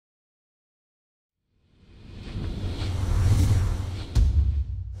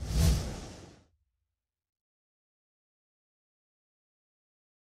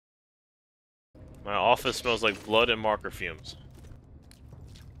My office smells like blood and marker fumes.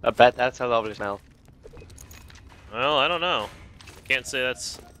 I bet that's a lovely smell. Well, I don't know. I can't say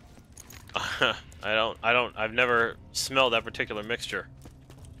that's... I've never smelled that particular mixture.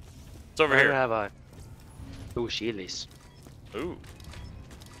 It's over Where here. have I? Ooh, chilies. Ooh.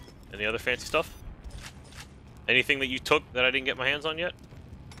 Any other fancy stuff? Anything that you took that I didn't get my hands on yet?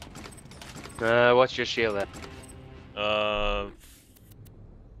 What's your shield at?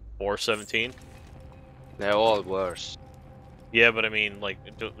 417. They're all worse. Yeah, but I mean, like,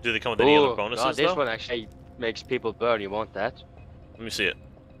 do they come with any other bonuses, God, this though? one actually makes people burn. You want that? Let me see it.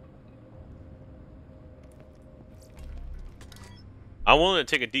 I'm willing to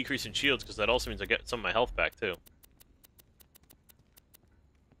take a decrease in shields, because that also means I get some of my health back, too.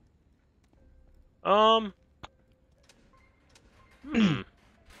 I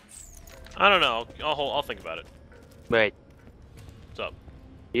don't know. I'll think about it. Wait. What's up?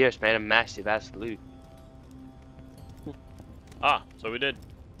 You just made a massive ass loot. Ah, so we did.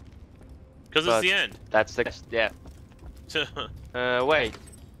 Because it's the end. That's the... yeah. Wait.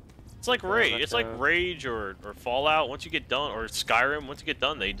 It's like Rage. It's like Rage or Fallout. Once you get done, or Skyrim, once you get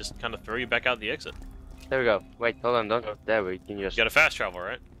done, they just kind of throw you back out the exit. There we go. Wait, hold on, don't go there. We can just... You got to fast travel,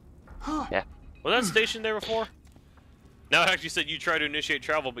 right? Yeah. Was that station there before? Now it actually said you tried to initiate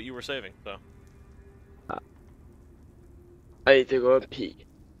travel, but you were saving, so. I need to go and pee.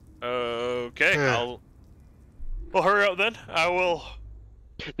 Okay, Well, hurry up then. I will...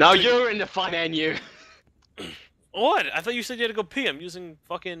 Now you're in the fun menu! What? I thought you said you had to go pee. I'm using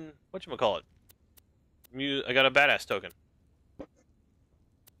fucking... whatchamacallit? I got a badass token.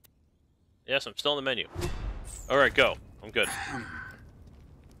 Yes, I'm still in the menu. Alright, go. I'm good.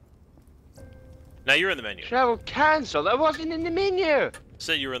 Now you're in the menu. Travel cancelled. I wasn't in the menu.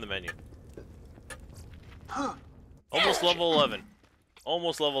 Say you were in the menu. Almost level 11.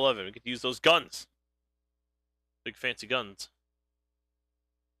 Almost level 11. We could use those guns. Big fancy guns.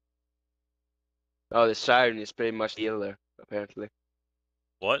 Oh, the siren is pretty much the healer, apparently.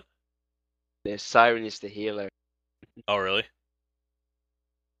 What? The siren is the healer. Oh, really?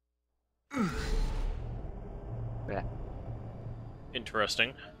 Yeah.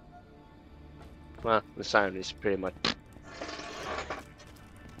 Interesting. Well, the siren is pretty much...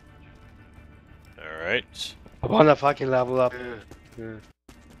 Alright. I wanna fucking level up.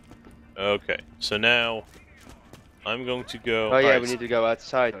 Okay, so now... I'm going to go... Oh yeah, we need to go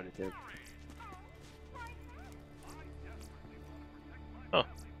outside on it too. Huh.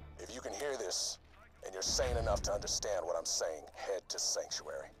 If you can hear this, and you're sane enough to understand what I'm saying, head to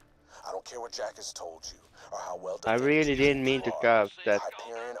Sanctuary. I don't care what Jack has told you, or how well... I really didn't mean to go that...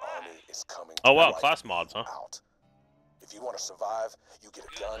 Hyperion Army is coming. Oh wow, class mods, huh? Out. If you want to survive, you get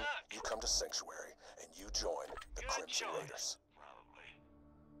a gun, you come to Sanctuary, and you join the Crimson Raiders.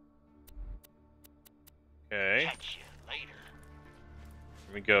 Okay.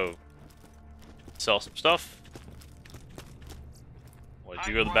 Let me go sell some stuff. What, did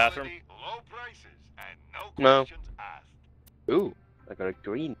you go to the bathroom? No. Ooh, I got a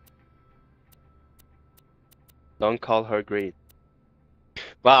green. Don't call her green.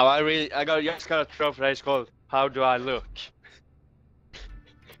 Wow, just got a trophy that's called How Do I Look?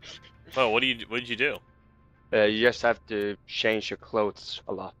 Oh, what did you do? You just have to change your clothes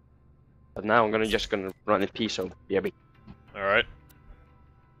a lot. But now I'm just gonna run in peace, so baby. Alright.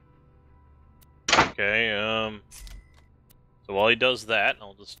 Okay, so while he does that,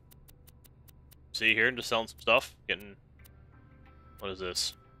 I'll just see here and just selling some stuff. Getting... what is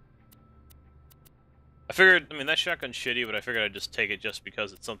this? I figured, I mean, that shotgun's shitty, but I figured I'd just take it just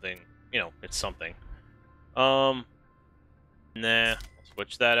because it's something, you know, it's something. Nah, I'll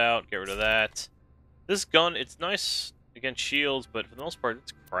switch that out, get rid of that. This gun, it's nice against shields, but for the most part,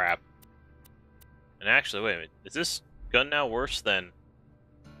 it's crap. And actually, wait a minute, is this gun now worse than...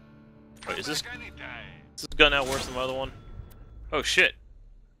 wait, is this gun now worse than my other one? Oh, shit.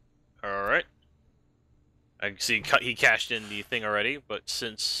 Alright. I can see he cashed in the thing already, but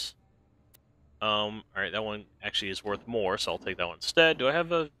since... alright, that one actually is worth more, so I'll take that one instead. Do I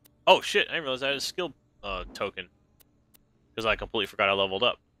have a... oh, shit, I didn't realize I had a skill token. Because I completely forgot I leveled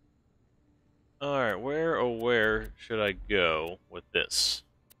up. Alright, where should I go with this?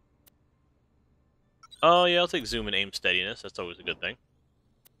 Oh, yeah, I'll take zoom and aim steadiness. That's always a good thing.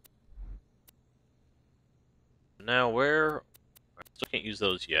 Now, where... I still can't use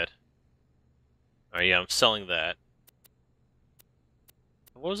those yet. Alright, yeah, I'm selling that.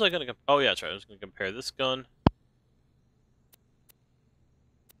 What was I going to... oh, yeah, that's right. I was going to compare this gun.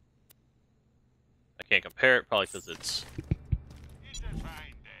 I can't compare it, probably because it's...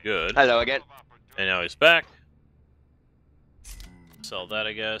 good. Hello again. And now he's back. Sell that,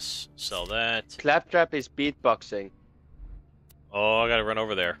 I guess. Sell that. Claptrap is beatboxing. Oh, I gotta run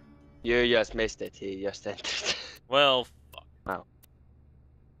over there. You just missed it. He just entered. Well, fuck. Wow.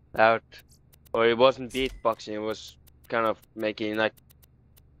 Out. Or it wasn't beatboxing. It was kind of making like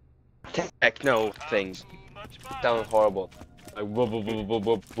techno things. Sound horrible. Like whoop whoop whoop whoop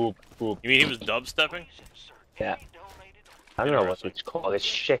whoop whoop whoop. You mean he was dubstepping? Yeah. I don't know what it's called. It's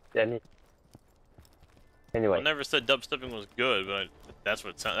shit. Anyway. I never said dubstepping was good, but that's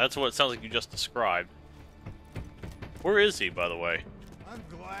what it sounds like you just described. Where is he, by the way? I'm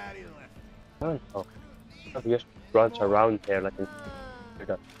glad he left. I don't know. He just runs around here like.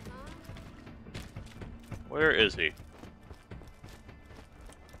 Where is he?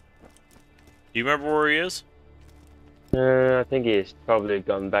 Do you remember where he is? I think he's probably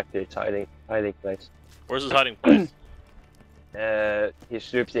gone back to his hiding place. Where's his hiding place? His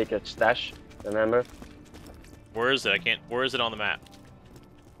soup secret stash. Remember? Where is it? I can't. Where is it on the map?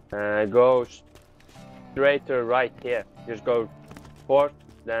 Go straight to the right here. Just go forth,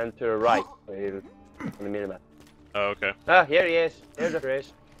 then to the right. On the minimap. Oh, okay. Ah, here he is. Here's the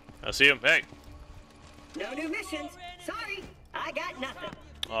race. I see him. Hey. No new missions. Sorry, I got nothing.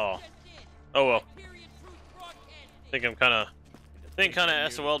 Oh. Oh well. I think kind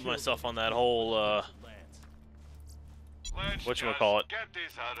of SOL'd myself on that whole whatchamacallit. Get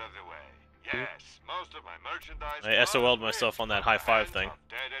this out of the way. Yes, most of my merchandise. I SOL'd myself on that high five thing.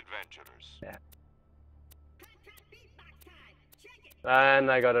 Dead adventurers. Yeah.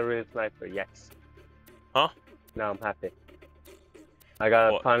 And I got a real sniper. Yes. Huh? Now I'm happy. I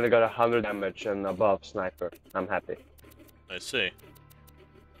What? finally got 100 damage and above sniper. I'm happy. I see.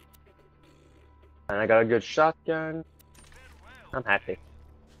 And I got a good shotgun. I'm happy.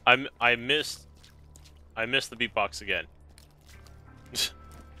 I missed the beatbox again.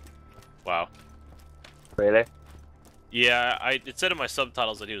 Wow. Really? Yeah, it said in my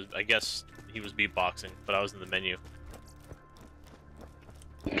subtitles that I guess he was beatboxing, but I was in the menu.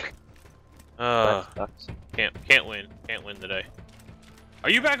 That sucks. Can't win today. Are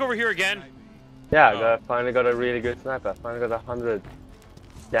you back over here again? Yeah, Oh. finally got a really good sniper. I finally got 100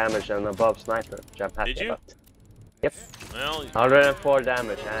 damage and above sniper, which I'm happy Did you? about. Yep. Well, 104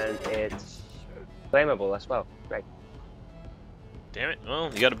 damage and it's flammable as well. Great. damn it.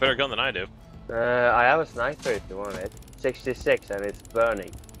 Well, you got a better gun than I do. I have a sniper if you want it. 66 and it's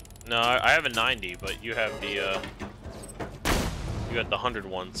burning. No, I have a 90, but you have the you got the 100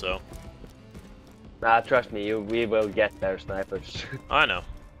 one, so. Nah, trust me, we will get better snipers. I know.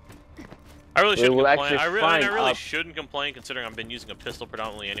 I really We shouldn't will complain. actually I find really up- shouldn't complain considering I've been using a pistol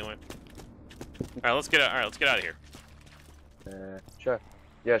predominantly anyway. Alright, let's get out of here. Sure.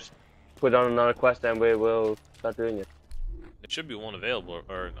 Just put on another quest and we will start doing it. There should be one available,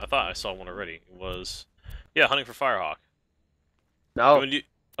 or I thought I saw one already. It was, yeah, hunting for Firehawk. No,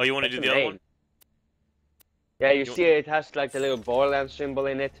 You want to do that's the the other main. one? Yeah, you You- see it has like the little Borderlands symbol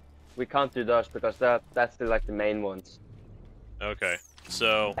in it. We can't do those because that's like the main ones. Okay.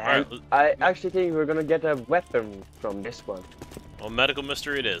 So, And alright, I actually think we're gonna get a weapon from this one. well, medical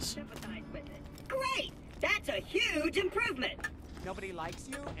mystery it is. Sympathize with it. Great! That's a huge improvement. Nobody likes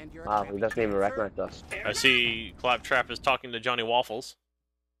you, and you're. a Wow, he crappy doesn't even dancer? recognize us. Fair I enough. see Claptrap is talking to Johnny Waffles.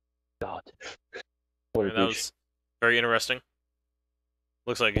 God. What a And that douche. was very interesting.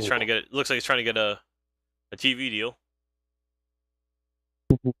 Looks like he's trying to get. Looks like he's trying to get a TV deal.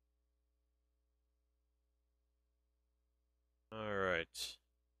 All right.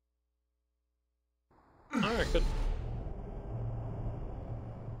 All right. Good.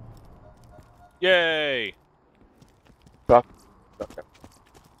 Yay! Fuck. Okay.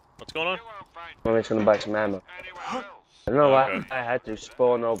 What's going on? You won't find I'm just gonna buy some ammo. anywhere else. I don't know why Okay. I had to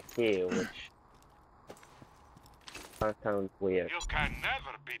spawn up here, which sounds weird. You can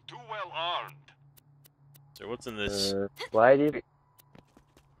never be too well armed. So what's in this? Why do you...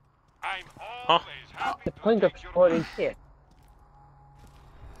 I'm always happy The to point of take your spawning here?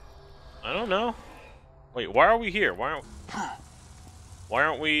 I don't know. Wait, why are we here? Why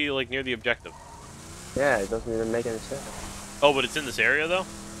aren't we like near the objective? Yeah, it doesn't even make any sense. Oh, but it's in this area though.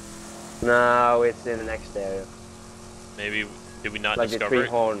 No, it's in the next area. Maybe did we not Like the discover three it?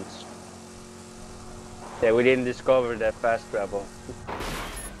 horns. Yeah, we didn't discover the fast travel.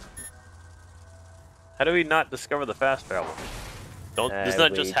 How do we not discover the fast travel? Doesn't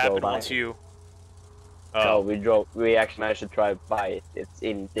that we just happen drove by once it. you? So Oh, we actually managed to drive by it. It's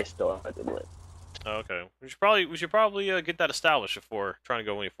in this door, I believe. okay. We should probably get that established before trying to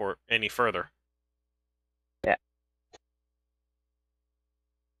go any further. Yeah.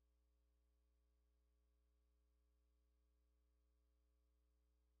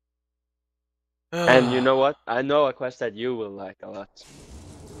 And you know what? I know a quest that you will like a lot.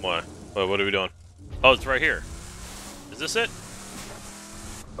 Why? What are we doing? Oh, it's right here. Is this it?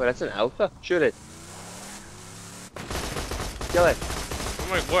 Oh, that's an alpha? Shoot it. Kill it.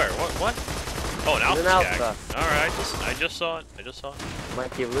 Wait, where? What? Oh, an It's alpha an skag. alpha. Alright, I just saw it.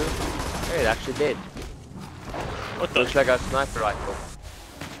 Might give loot. Hey, it actually did. What the? Looks like a sniper rifle.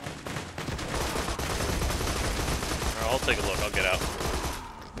 Alright, I'll take a look. I'll get out.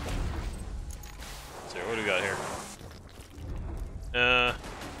 Let's see, what do we got here?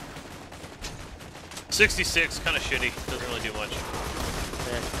 66, kind of shitty. Doesn't really do much.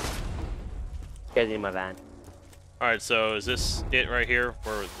 Get in my van. Alright, so is this it right here?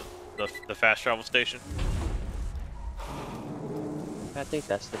 Where the fast travel station? I think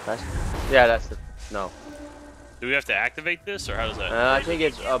that's the best. Yeah, that's the... No. Do we have to activate this, or how does that? I think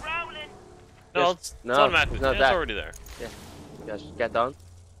it's up. No, Just- it's automatic. it's not It's that. already there. Just get down.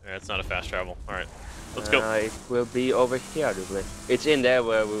 Yeah, it's not a fast travel. Alright, let's go. It will be over here, I do believe. It's in there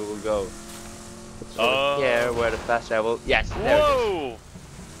where we will go. It's over here where the fast travel... Yes, there it Whoa!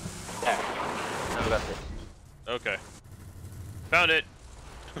 is. There. Now we got this. Okay. Found it.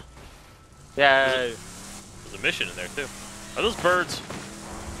 Yeah. There's a mission in there, too. Are those birds?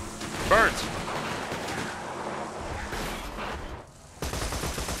 Birds!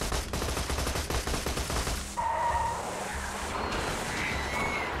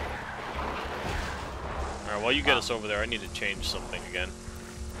 Alright, while you get us over there, I need to change something again.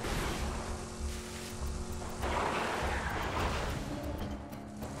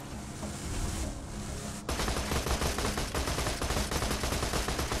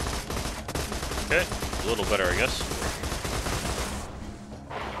 Okay, a little better, I guess.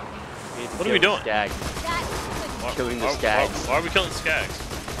 What are we doing? Skag. Killing the why, skags. why are we killing skags?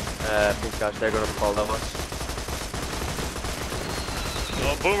 Because they're gonna follow us.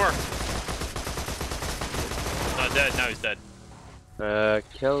 Oh, Boomer! Not dead, now he's dead.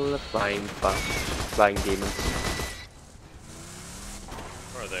 Kill the flying demons.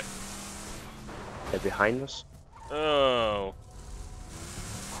 Where are they? They're behind us. Oh.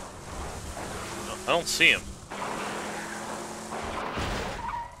 No, I don't see him.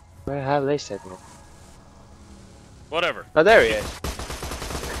 Where have they set me? Whatever. Oh, there he is.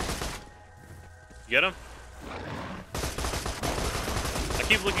 You get him? I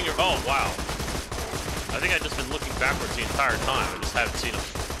keep looking at... Oh, wow. I think I've just been looking backwards the entire time. I just haven't seen him.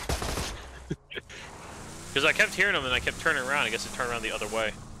 Because I kept hearing him and I kept turning around. I guess it turned around the other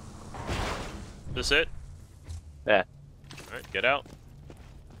way. This it? Yeah. Alright, get out.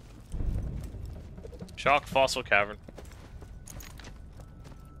 Shock Fossil Cavern.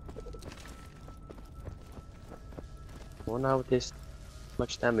 I wonder how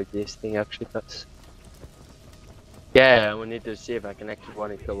much damage this thing actually does. Yeah, we need to see if I can actually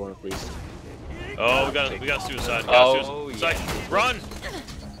want to kill one of these. Oh, we got suicide. Suicide. Yeah. Run!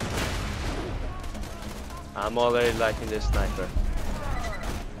 I'm already liking this sniper.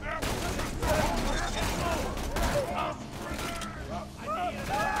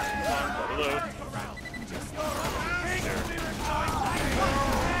 Hello.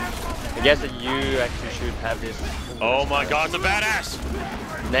 I guess that you actually should have this. Oh my god, it's a badass!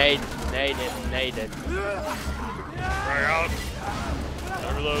 Nade it. Right out.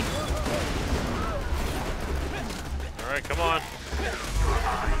 Reload. Alright, come on.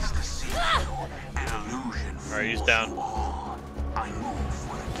 Alright, he's down.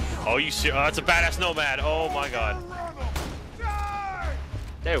 Oh, you see? Oh, that's a badass nomad. Oh my god.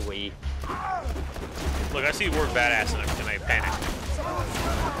 They're weak. Look, I see the word badass and I panic.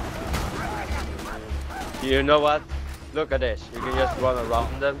 You know what? Look at this. You can just run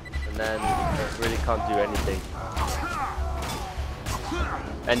around them and then they really can't do anything.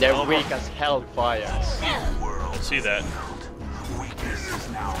 And they're weak as hellfire. See that.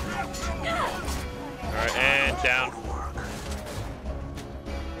 Alright, and down.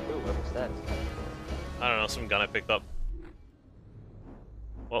 Ooh, what was that? I don't know, some gun I picked up.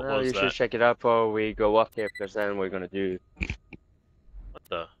 What Well, was you should that? check it out before we go up here, because then we're gonna do... What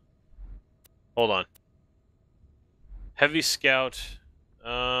the? Hold on. Heavy Scout.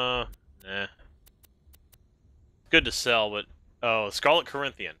 Nah. Good to sell, but... Oh, Scarlet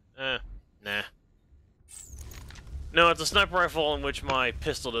Corinthian. Nah. No, it's a sniper rifle in which my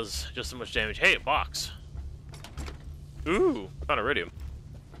pistol does just as much damage. Hey, a box. Ooh, found iridium.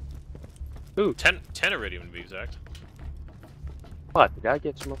 Ooh. 10 iridium to be exact. What? Did I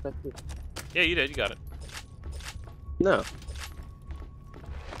get some of that too? Yeah, you did. You got it. No.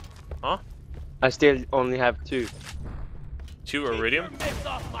 Huh? I still only have 2. 2 iridium? Piss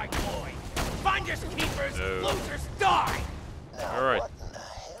off my boy. Finders keepers, No. losers die. Now, All right. what in the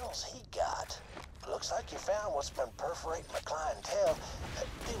hell's he got? Looks like you found what's been perforating my clientele.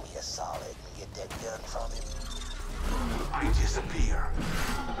 Do me a solid and get that gun from him. I disappear.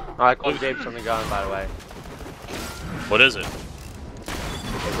 Oh, I called James on the gun, by the way. What is it?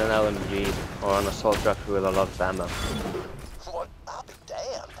 It's an LMG or an assault rifle with a lot of ammo. What? I'll be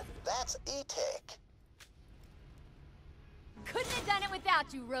damned. That's E-Tech. Couldn't have done it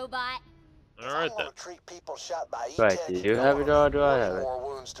without you, robot. All right I then. want to treat people shot by Right, E-Tech. do you have it or do I have it? More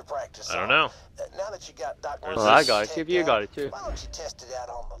wounds to practice I don't on. know. Now that you got Doc Where's Well, I this? got it. See if you got it too. Why don't you test it out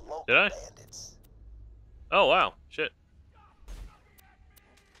on the local Did I? bandits? Oh wow, shit.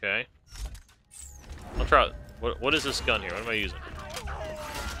 Okay. I'll try it. What is this gun here? What am I using?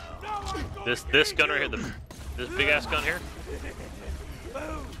 This gun right here, this big ass gun here?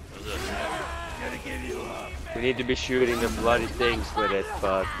 What is this? We need to be shooting the bloody things with it,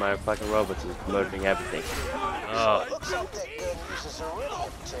 but my fucking robots is murdering everything. Oh, It looks like that gun uses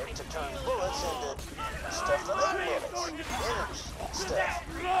iridium tech to turn bullets into stuff that ain't bullets. Energy stuff.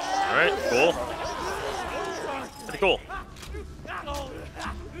 alright, cool. Pretty cool.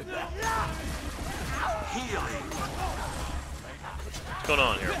 What's going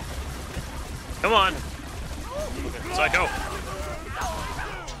on here? Come on! Psycho!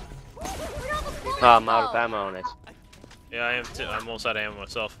 Oh, I'm out of ammo on it. Yeah, I am too. I'm almost out of ammo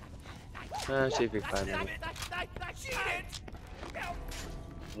myself. See if we find any.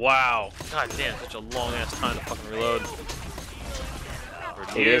 Wow. God damn, such a long ass time to fucking reload.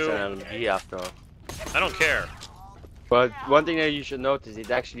 For It is you. an LMG after all. I don't care. But one thing that you should notice,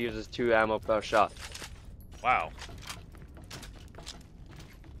 it actually uses 2 ammo per shot. Wow.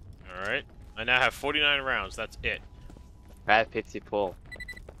 Alright. I now have 49 rounds, that's it. I have 54.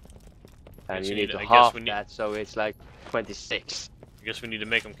 And Guess you we need need- to I guess half we need- that, so it's like 26. I guess we need to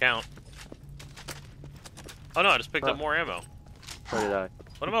make them count. Oh no, I just picked up more ammo. So did I.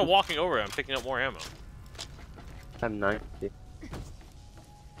 What am I walking over? I'm picking up more ammo. I'm 90.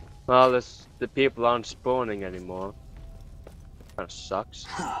 Well, the people aren't spawning anymore. That sucks.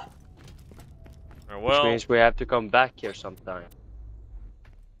 Alright, Which well, means we have to come back here sometime.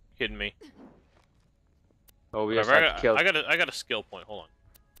 kidding me. Oh, we just Whatever, have to kill. I got a skill point. Hold on.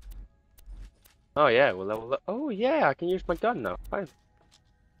 Oh yeah, we'll level up. Oh yeah, I can use my gun now. Fine.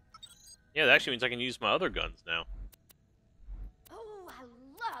 Yeah, that actually means I can use my other guns now. Oh, I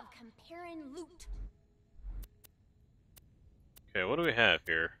love comparing loot. Okay, what do we have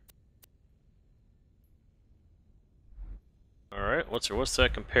here? Alright, what's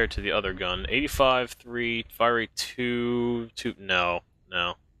that compared to the other gun? 85, 3, fire rate 2, no.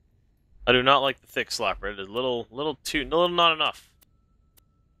 I do not like the thick slapper. It is little not enough.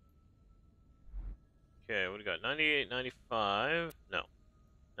 Okay, what do we got? 98, 95, no.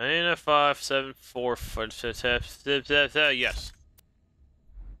 95, 7, 4, 5, yes.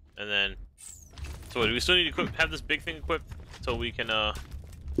 And then, so do we still need to have this big thing equipped so we can,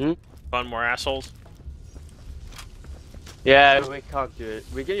 find more assholes? Yeah, we can't do it.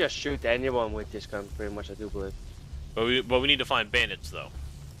 We can just shoot anyone with this gun, pretty much. I do believe. But we need to find bandits though.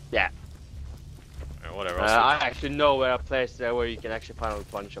 Yeah. Alright, whatever. I actually know where a place there where you can actually find a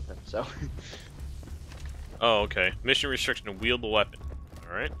bunch of them. So. Oh, okay. Mission restriction to wield the weapon.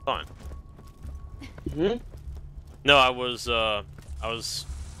 Alright, fine. No, I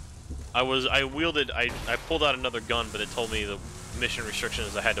pulled out another gun, but it told me the mission restriction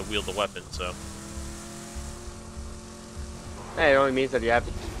is I had to wield the weapon, so. Hey, it only means that you have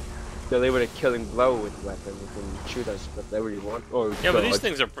to deliver a killing blow with the weapon. You can shoot us whatever you want. Or Yeah, but these dodge.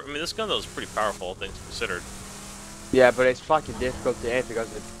 things are, I mean, this gun though is pretty powerful, all things considered. Yeah, but it's fucking difficult to hit because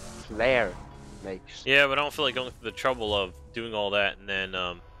the flare makes. Yeah, but I don't feel like going through the trouble of doing all that and then,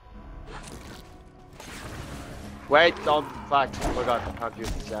 Wait, don't fuck. I forgot I can't use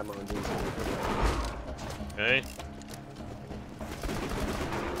this ammo on these. okay.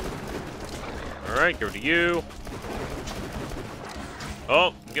 Alright, go to you.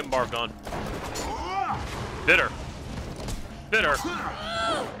 Oh, I'm getting barked on. Bitter.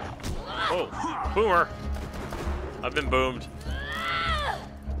 Oh, boomer. I've been boomed.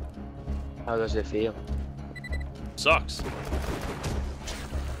 How does it feel? Sucks.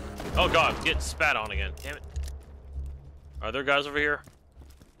 Oh god, I'm getting spat on again. Damn it. Are there guys over here?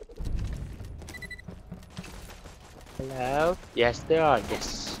 Hello? Yes, there are.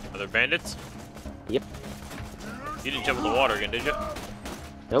 Yes. Are there bandits? Yep. You didn't jump in the water again, did you?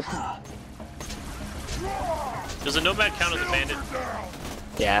 Nope. Does a nomad count as a bandit?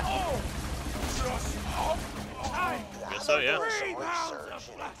 Yeah. I guess so, yeah.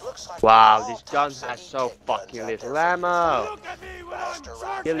 Wow, this gun has so fucking little ammo.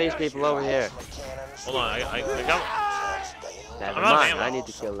 Kill these people over here. Hold on, I got... Never I'm out of mind, ammo. I need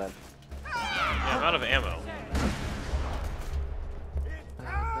to kill them. Yeah, I'm out of ammo.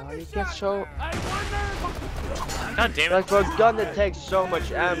 You get so... God damn it. Like for a gun that takes so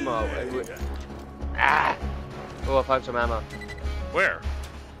much ammo. Ah! Oh, I found some ammo. Where?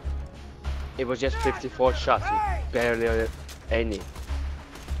 It was just 54 shots, barely any.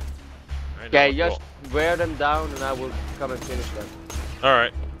 Alright, Okay, no, just wear them down and I will come and finish them.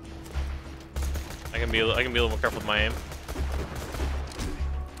 Alright. I can be a little more careful with my aim.